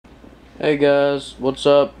Hey guys, what's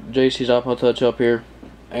up? JC's iPod Touch up here,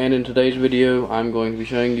 and in today's video I'm going to be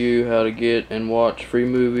showing you how to get and watch free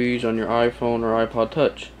movies on your iPhone or iPod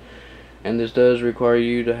Touch. And this does require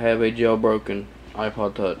you to have a jailbroken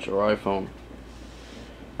iPod Touch or iPhone.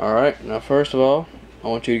 Alright, now first of all, I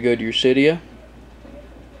want you to go to your Cydia.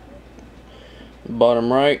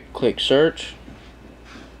 Bottom right, click search.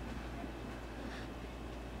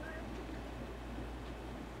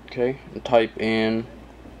 Okay, and type in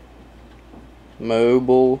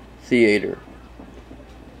mobile theater.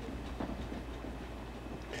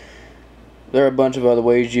 There are a bunch of other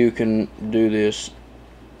ways you can do this,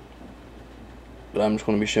 but I'm just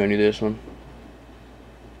going to be showing you this one.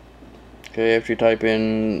 Okay, after you type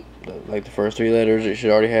in like the first three letters, it should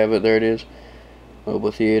already have it. There it is,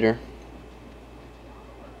 mobile theater.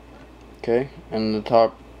 Okay, and in the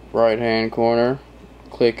top right hand corner,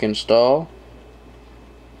 click install,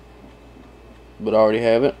 but I already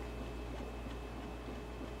have it.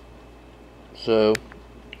 So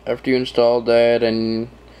after you installed that and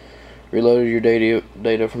reloaded your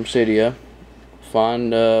data from Cydia,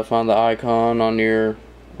 find the icon on your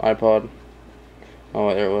iPod. Oh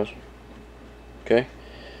wait, there it was. Okay,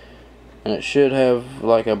 and it should have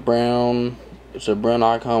like a brown. It's a brown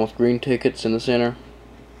icon with green tickets in the center.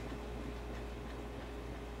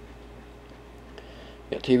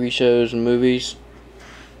 Got TV shows and movies.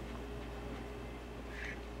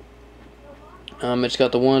 It's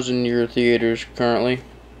got the ones in your theaters currently,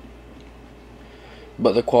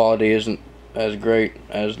 but the quality isn't as great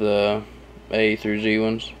as the A through Z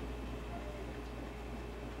ones.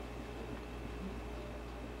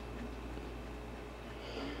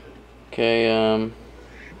 Okay,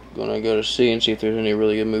 gonna go to C and see if there's any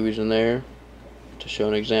really good movies in there to show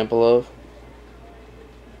an example of.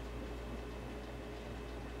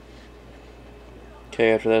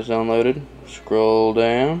 Okay, after that's downloaded, scroll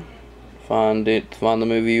down. Find the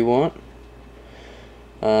movie you want.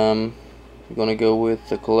 I'm gonna go with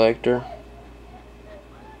the collector.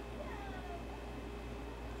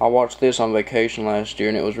 I watched this on vacation last year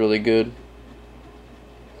and it was really good.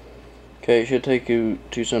 Okay, it should take you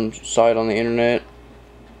to some site on the internet,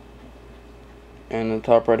 and in the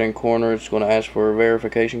top right hand corner it's going to ask for a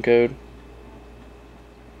verification code.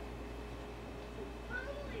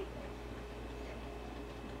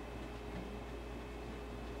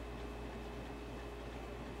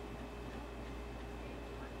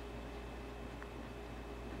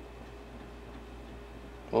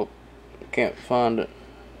 Oh, can't find it.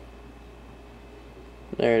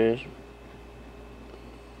 There it is.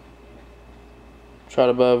 It's right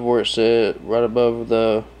above where it said, right above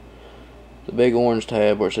the big orange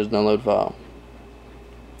tab where it says download file.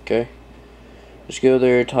 Okay, just go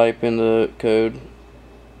there, type in the code,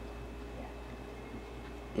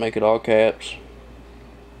 make it all caps.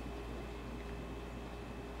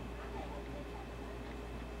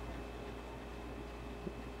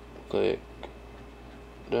 Click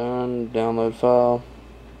done, download file.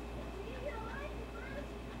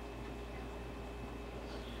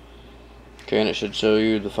 Okay, and it should show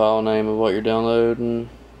you the file name of what you're downloading.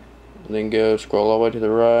 And then go scroll all the way to the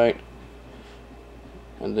right,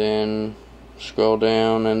 and then scroll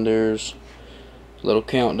down, and there's a little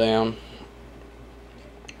countdown.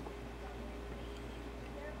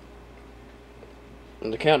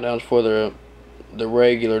 And the countdown's for the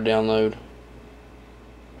regular download.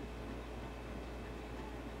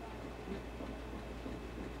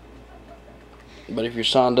 But if you're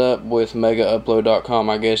signed up with megaupload.com,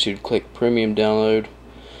 I guess you'd click premium download,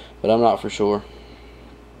 but I'm not for sure.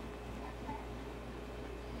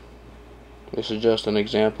 This is just an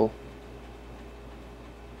example.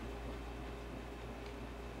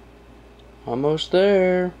 Almost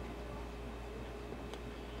there.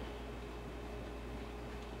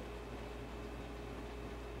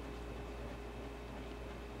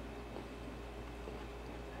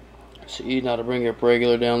 See, now to bring up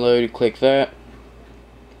regular download, you click that.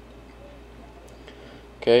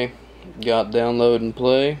 Okay, got download and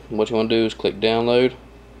play. What you want to do is click download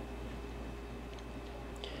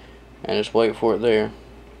and just wait for it there.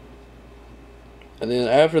 And then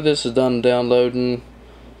after this is done downloading,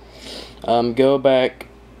 go back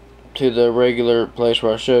to the regular place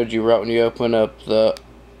where I showed you right when you open up the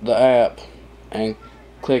app, and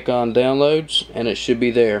click on downloads, and it should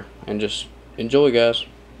be there. And just enjoy, guys.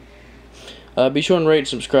 Be sure and rate and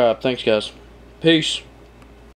subscribe. Thanks, guys. Peace.